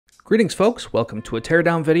Greetings folks, welcome to a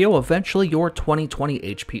teardown video, eventually your 2020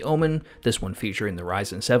 HP OMEN, this one featuring the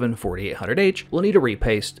Ryzen 7 4800H, will need a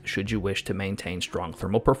repaste should you wish to maintain strong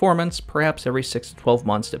thermal performance, perhaps every 6 to 12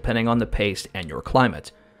 months depending on the paste and your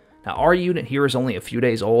climate. Now our unit here is only a few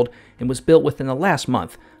days old and was built within the last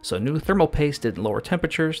month, so new thermal paste did lower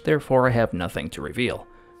temperatures, therefore I have nothing to reveal.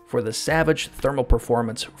 For the savage thermal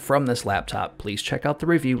performance from this laptop, please check out the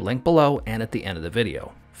review link below and at the end of the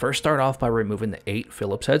video. First, start off by removing the 8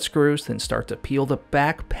 Phillips head screws, then start to peel the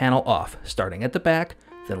back panel off, starting at the back,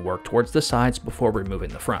 then work towards the sides before removing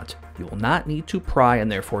the front. You will not need to pry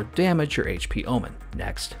and therefore damage your HP OMEN.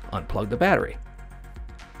 Next, unplug the battery.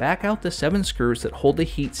 Back out the 7 screws that hold the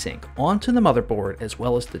heatsink onto the motherboard, as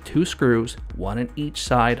well as the 2 screws, one on each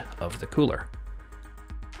side of the cooler.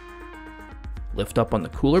 Lift up on the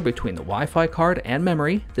cooler between the Wi-Fi card and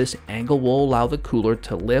memory. This angle will allow the cooler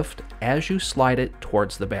to lift as you slide it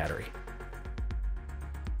towards the battery.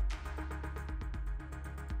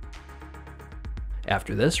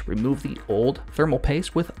 After this, remove the old thermal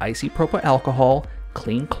paste with isopropyl alcohol,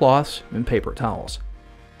 clean cloths, and paper towels.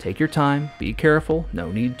 Take your time, be careful, no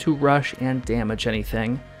need to rush and damage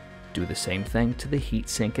anything. Do the same thing to the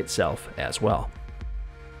heatsink itself as well.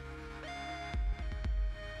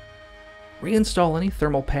 Reinstall any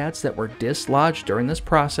thermal pads that were dislodged during this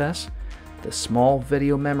process. The small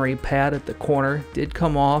video memory pad at the corner did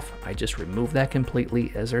come off. I just removed that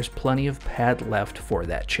completely as there's plenty of pad left for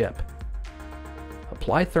that chip.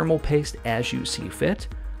 Apply thermal paste as you see fit.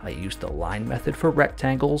 I used the line method for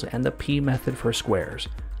rectangles and the P method for squares.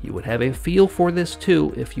 You would have a feel for this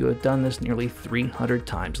too if you had done this nearly 300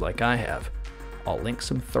 times like I have. I'll link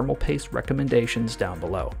some thermal paste recommendations down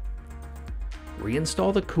below.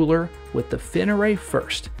 Reinstall the cooler with the fin array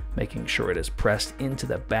first, making sure it is pressed into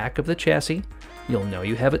the back of the chassis. You'll know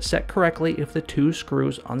you have it set correctly if the 2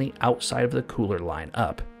 screws on the outside of the cooler line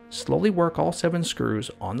up. Slowly work all 7 screws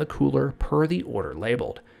on the cooler per the order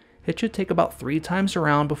labeled. It should take about 3 times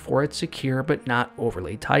around before it's secure but not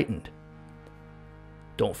overly tightened.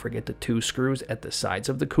 Don't forget the 2 screws at the sides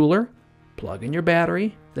of the cooler. Plug in your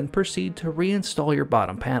battery, then proceed to reinstall your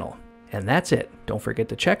bottom panel. And that's it. Don't forget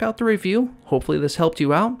to check out the review. Hopefully this helped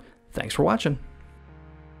you out. Thanks for watching.